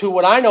to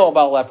what I know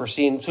about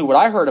leprosy and to what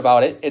I heard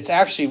about it, it's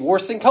actually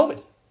worse than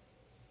COVID.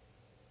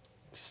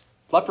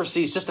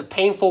 Leprosy is just a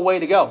painful way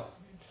to go.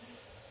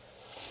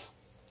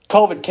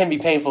 COVID can be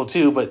painful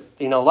too, but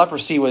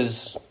leprosy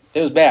was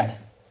bad.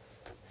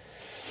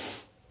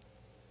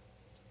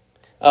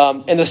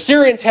 And the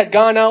Syrians had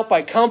gone out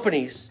by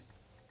companies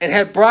and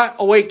had brought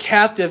away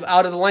captive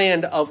out of the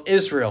land of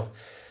Israel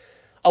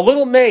a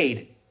little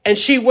maid, and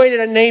she waited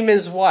on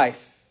Naaman's wife.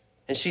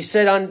 And she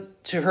said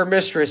unto her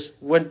mistress,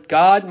 Would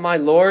God my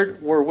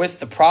Lord were with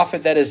the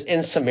prophet that is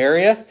in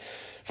Samaria,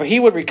 for he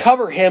would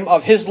recover him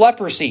of his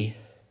leprosy.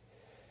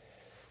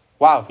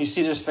 Wow, you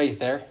see there's faith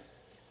there.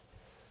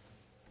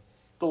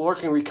 The Lord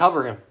can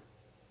recover him.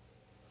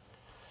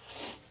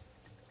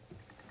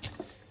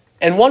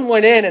 And one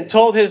went in and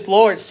told his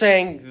Lord,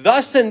 saying,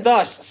 Thus and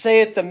thus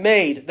saith the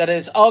maid that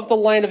is of the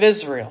land of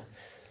Israel.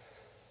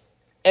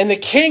 And the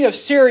king of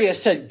Syria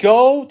said,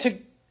 Go,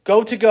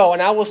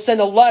 and I will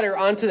send a letter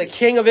unto the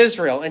king of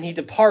Israel. And he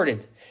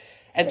departed,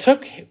 and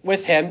took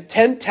with him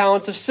 10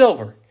 talents of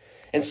silver,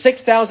 and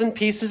 6,000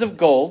 pieces of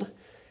gold,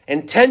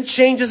 and 10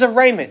 changes of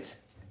raiment.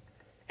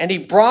 And he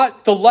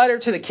brought the letter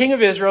to the king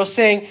of Israel,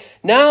 saying,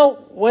 Now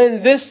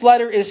when this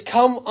letter is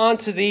come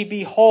unto thee,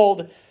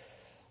 behold,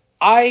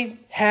 I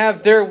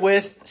have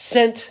therewith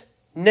sent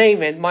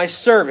Naaman my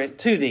servant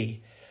to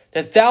thee,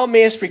 that thou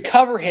mayest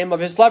recover him of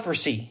his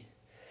leprosy.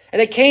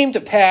 And it came to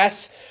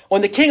pass,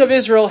 when the king of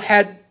Israel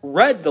had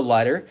read the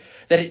letter,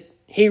 that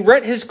he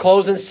rent his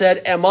clothes and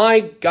said, Am I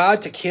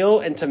God to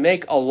kill and to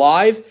make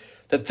alive,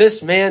 that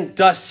this man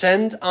doth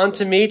send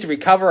unto me to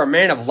recover a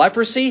man of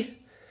leprosy?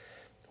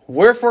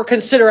 Wherefore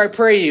consider, I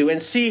pray you,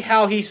 and see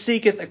how he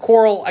seeketh a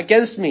quarrel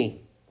against me.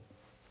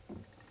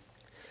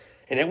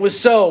 And it was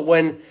so,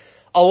 when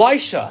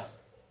Elisha,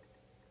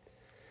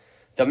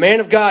 the man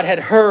of God, had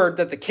heard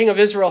that the king of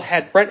Israel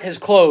had rent his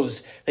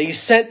clothes, that he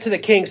sent to the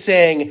king,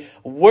 saying,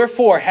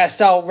 Wherefore hast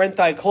thou rent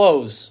thy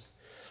clothes?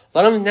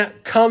 Let him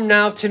come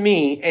now to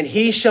me, and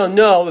he shall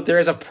know that there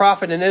is a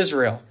prophet in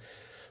Israel.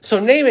 So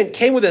Naaman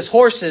came with his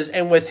horses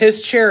and with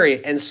his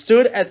chariot, and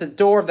stood at the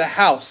door of the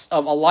house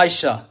of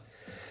Elisha.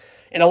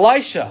 And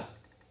Elisha,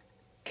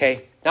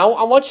 okay, now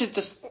I want you to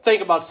just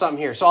think about something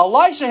here. So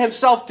Elisha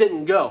himself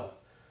didn't go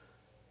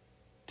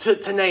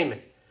to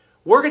Naaman.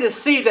 We're going to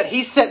see that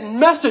he sent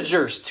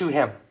messengers to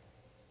him.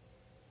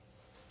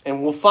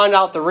 And we'll find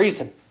out the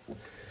reason.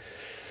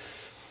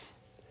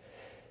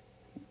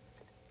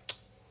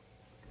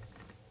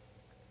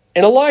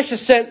 And Elisha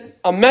sent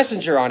a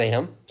messenger unto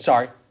him.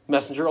 Sorry,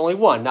 messenger only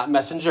one, not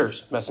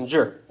messengers.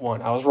 Messenger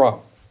one, I was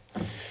wrong.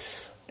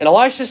 And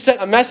Elisha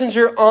sent a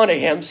messenger unto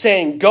him,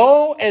 saying,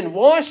 Go and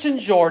wash in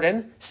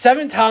Jordan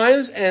 7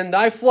 times, and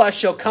thy flesh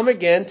shall come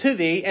again to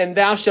thee, and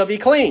thou shalt be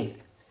clean.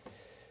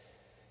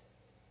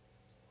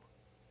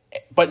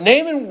 But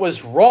Naaman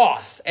was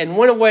wroth wrath and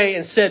went away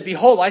and said,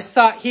 Behold, I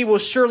thought he will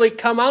surely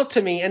come out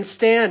to me and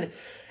stand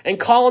and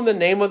call on the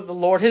name of the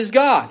Lord his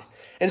God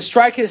and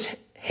strike his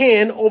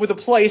hand over the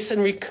place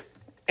and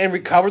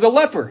recover the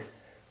leper.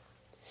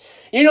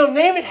 You know,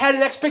 Naaman had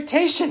an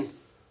expectation.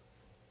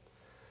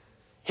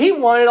 He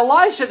wanted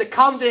Elisha to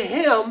come to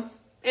him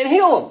and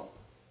heal him.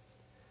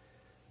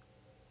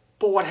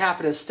 But what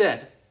happened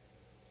instead?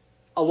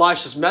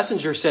 Elisha's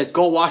messenger said,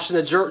 go wash in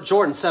the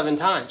Jordan 7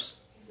 times.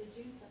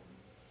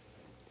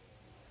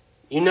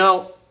 You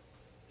know,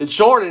 the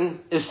Jordan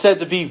is said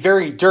to be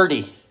very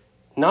dirty.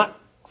 Not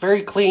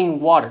very clean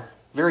water.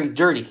 Very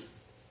dirty.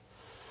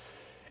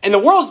 In the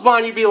world's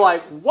mind, you'd be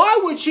like,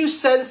 why would you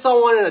send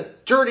someone in a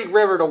dirty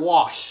river to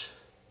wash?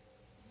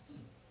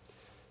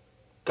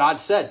 God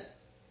said.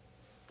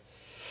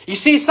 You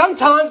see,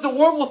 sometimes the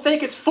world will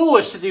think it's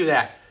foolish to do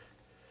that.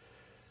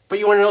 But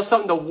you want to know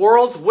something? The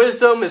world's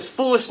wisdom is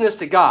foolishness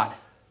to God.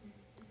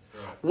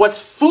 What's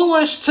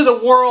foolish to the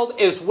world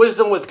is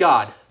wisdom with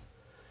God.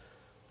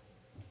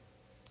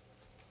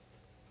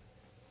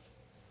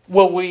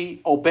 Will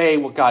we obey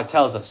what God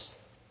tells us?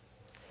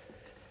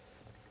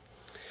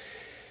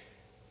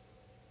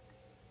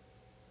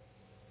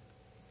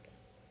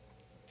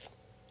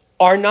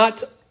 Are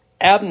not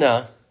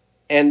Abna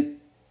and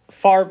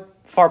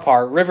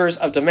Pharpar, rivers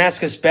of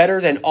Damascus,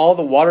 better than all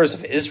the waters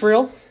of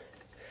Israel?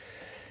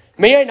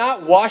 May I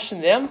not wash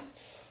in them?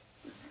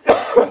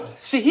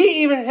 See,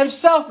 he even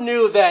himself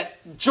knew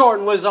that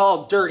Jordan was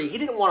all dirty. He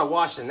didn't want to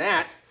wash in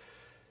that.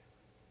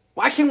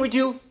 Why can't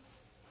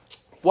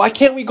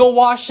we go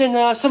wash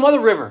in some other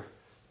river?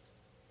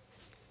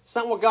 It's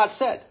not what God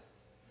said.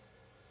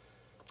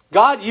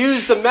 God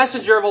used the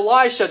messenger of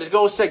Elisha to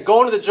go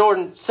into the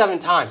Jordan 7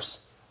 times.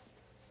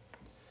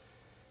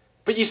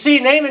 But you see,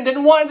 Naaman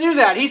didn't want to do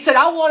that. He said,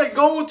 I want to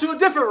go to a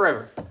different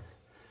river.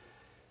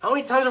 How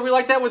many times are we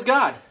like that with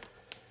God?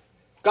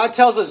 God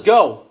tells us,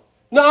 go.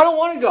 No, I don't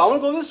want to go. I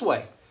want to go this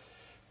way.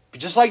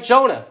 But just like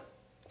Jonah.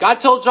 God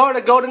told Jonah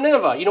to go to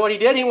Nineveh. You know what he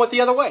did? He went the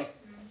other way.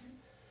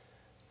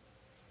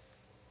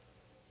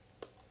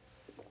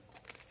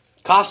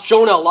 Cost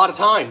Jonah a lot of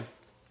time.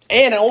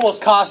 And it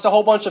almost cost a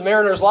whole bunch of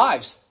mariners'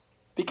 lives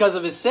because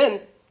of his sin.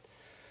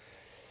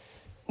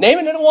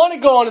 Naaman didn't want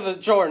to go into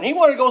the Jordan. He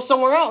wanted to go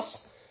somewhere else.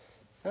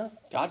 No,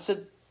 God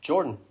said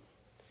Jordan.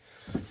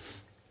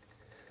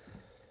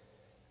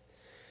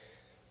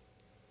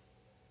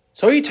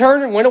 So he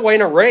turned and went away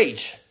in a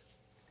rage.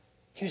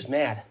 He was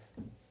mad.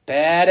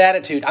 Bad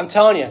attitude. I'm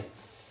telling you.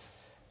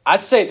 I'd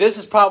say this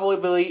is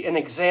probably an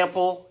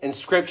example in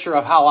Scripture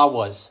of how I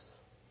was.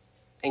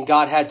 And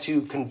God had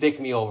to convict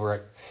me over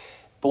it.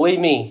 Believe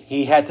me,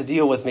 he had to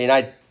deal with me.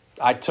 And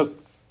I took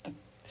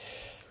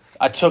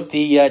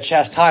the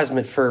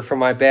chastisement for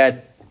my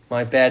bad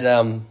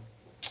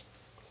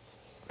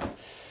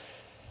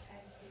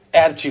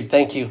attitude.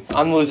 Thank you.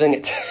 I'm losing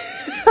it.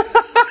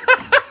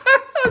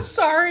 I'm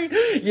sorry.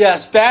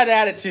 Yes, bad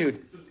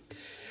attitude.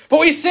 But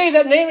we see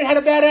that Naaman had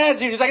a bad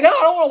attitude. He's like, no,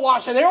 I don't want to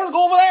wash in there. I want to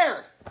go over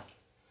there.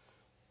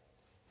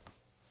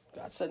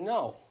 God said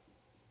no.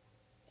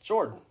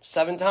 Jordan,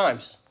 7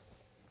 times.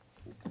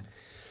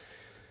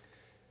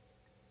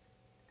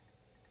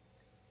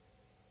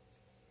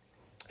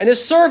 And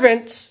his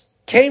servants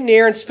came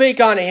near and spake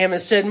unto him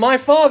and said, My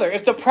father,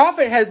 if the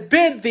prophet had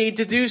bid thee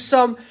to do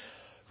some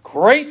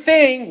great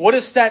thing,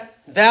 wouldest that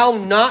thou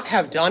not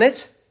have done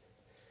it?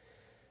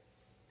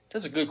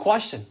 That's a good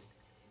question.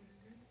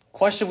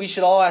 Question we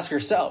should all ask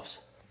ourselves.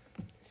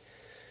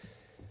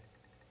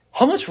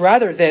 How much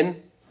rather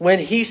then, when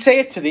he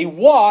saith to thee,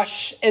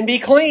 Wash and be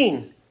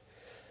clean?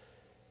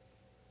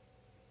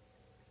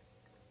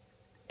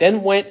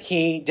 Then went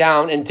he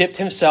down and dipped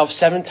himself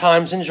 7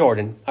 times in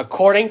Jordan,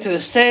 according to the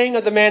saying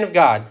of the man of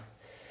God.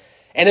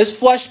 And his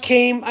flesh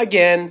came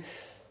again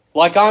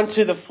like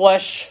unto the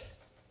flesh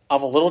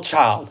of a little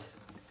child,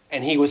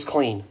 and he was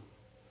clean.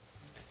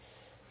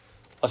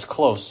 Let's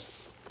close.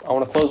 I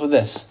want to close with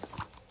this.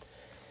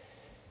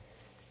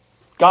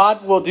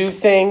 God will do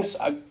things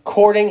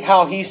according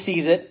how he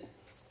sees it.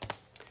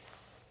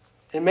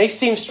 It may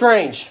seem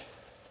strange.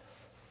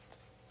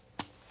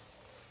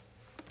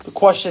 The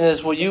question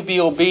is, will you be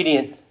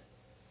obedient?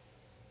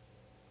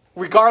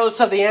 Regardless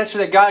of the answer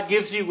that God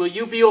gives you, will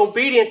you be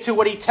obedient to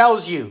what he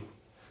tells you?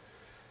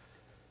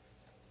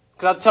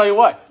 Because I'll tell you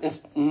what,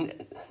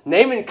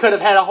 Naaman could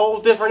have had a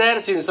whole different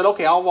attitude and said,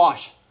 okay, I'll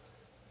wash.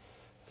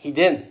 He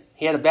didn't.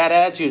 He had a bad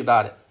attitude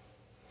about it.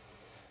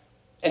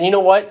 And you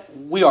know what?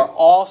 We are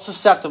all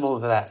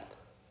susceptible to that.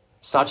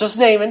 It's not just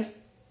Naaman,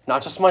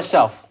 not just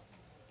myself.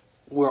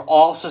 We're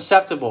all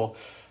susceptible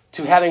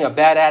to having a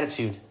bad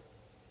attitude.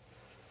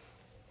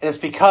 And it's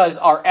because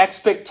our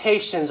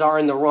expectations are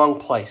in the wrong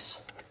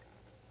place.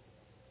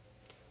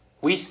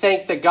 We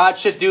think that God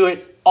should do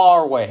it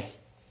our way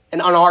and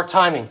on our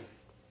timing.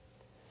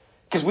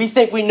 Because we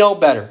think we know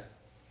better,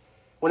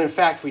 when in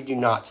fact we do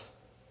not.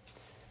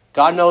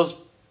 God knows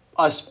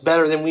us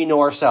better than we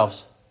know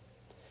ourselves.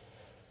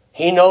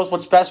 He knows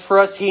what's best for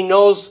us. He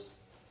knows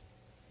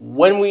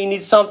when we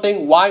need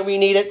something, why we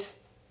need it,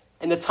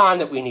 and the time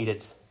that we need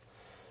it.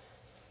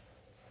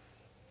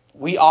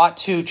 we ought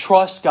to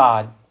trust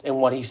God in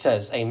what he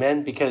says.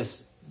 Amen?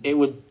 Because it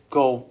would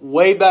go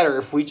way better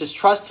if we just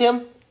trust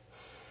him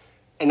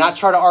and not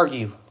try to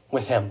argue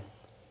with him.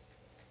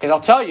 Because I'll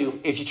tell you,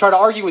 if you try to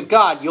argue with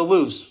God, you'll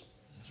lose.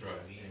 That's right.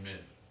 Amen.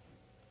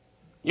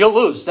 You'll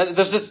lose.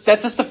 That's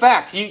just a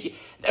fact.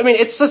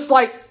 It's just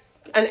like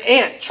an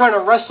ant trying to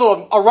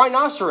wrestle a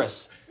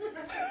rhinoceros.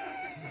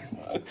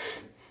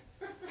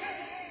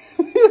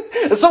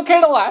 It's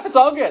okay to laugh. It's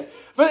all good.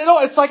 But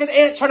it's like an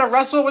ant trying to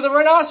wrestle with a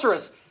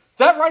rhinoceros.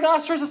 That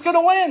rhinoceros is going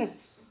to win.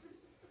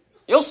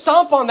 You'll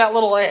stomp on that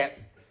little ant.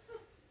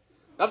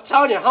 I'm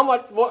telling you, how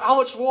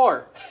much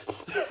more?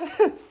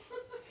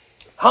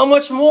 How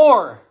much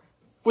more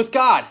with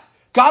God?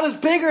 God is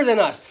bigger than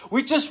us.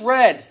 We just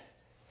read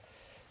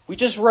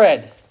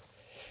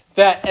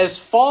that as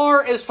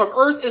far as from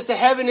earth as to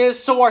heaven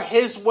is, so are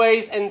his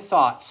ways and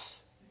thoughts.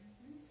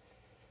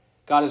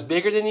 God is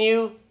bigger than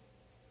you.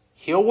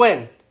 He'll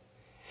win.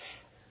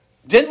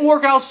 Didn't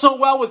work out so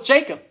well with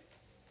Jacob.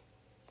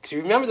 Because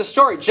you remember the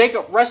story.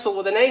 Jacob wrestled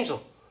with an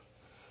angel.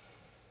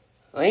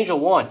 The angel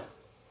won.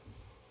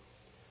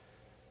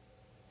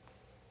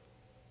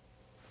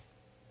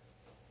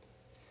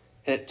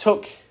 And it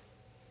took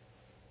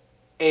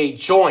a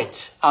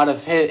joint out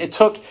of his. It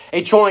took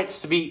a joint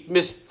to be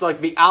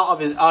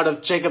out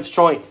of Jacob's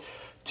joint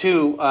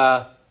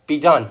to be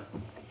done.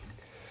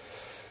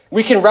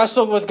 We can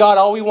wrestle with God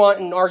all we want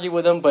and argue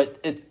with him,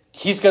 but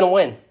he's going to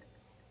win.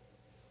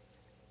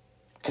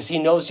 Because he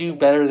knows you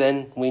better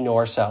than we know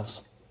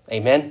ourselves.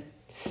 Amen?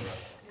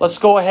 Let's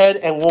go ahead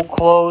and we'll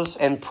close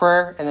in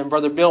prayer. And then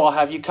Brother Bill, I'll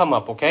have you come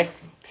up, okay?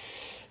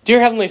 Dear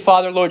Heavenly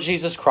Father, Lord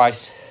Jesus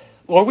Christ,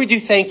 Lord, we do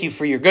thank you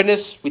for your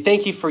goodness. We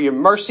thank you for your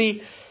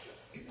mercy.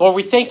 Lord,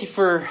 we thank you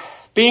for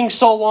being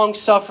so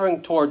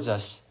long-suffering towards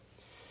us.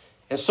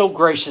 And so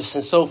gracious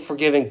and so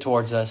forgiving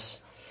towards us.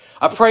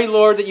 I pray,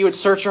 Lord, that you would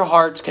search our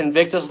hearts,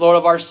 convict us, Lord,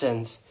 of our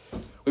sins.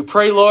 We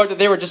pray, Lord, that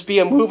there would just be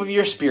a move of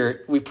your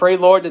Spirit. We pray,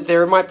 Lord, that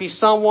there might be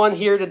someone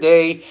here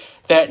today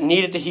that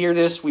needed to hear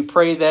this. We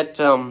pray that,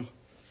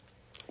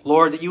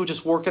 Lord, that you would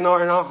just work in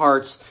our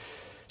hearts.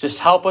 Just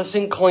help us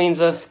and clean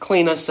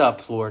us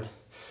up, Lord.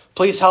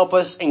 Please help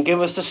us and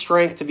give us the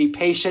strength to be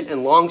patient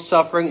and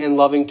long-suffering and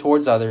loving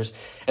towards others,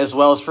 as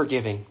well as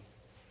forgiving.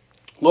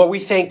 Lord, we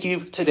thank you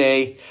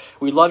today.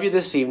 We love you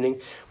this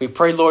evening. We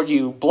pray, Lord,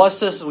 you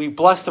bless us. We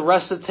bless the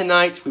rest of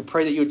tonight. We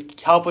pray that you would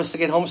help us to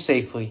get home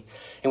safely.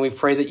 And we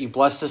pray that you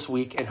bless this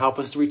week and help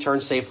us to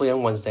return safely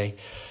on Wednesday.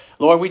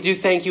 Lord, we do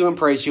thank you and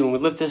praise you, and we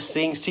lift these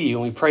things to you,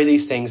 and we pray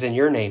these things in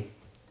your name.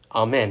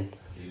 Amen.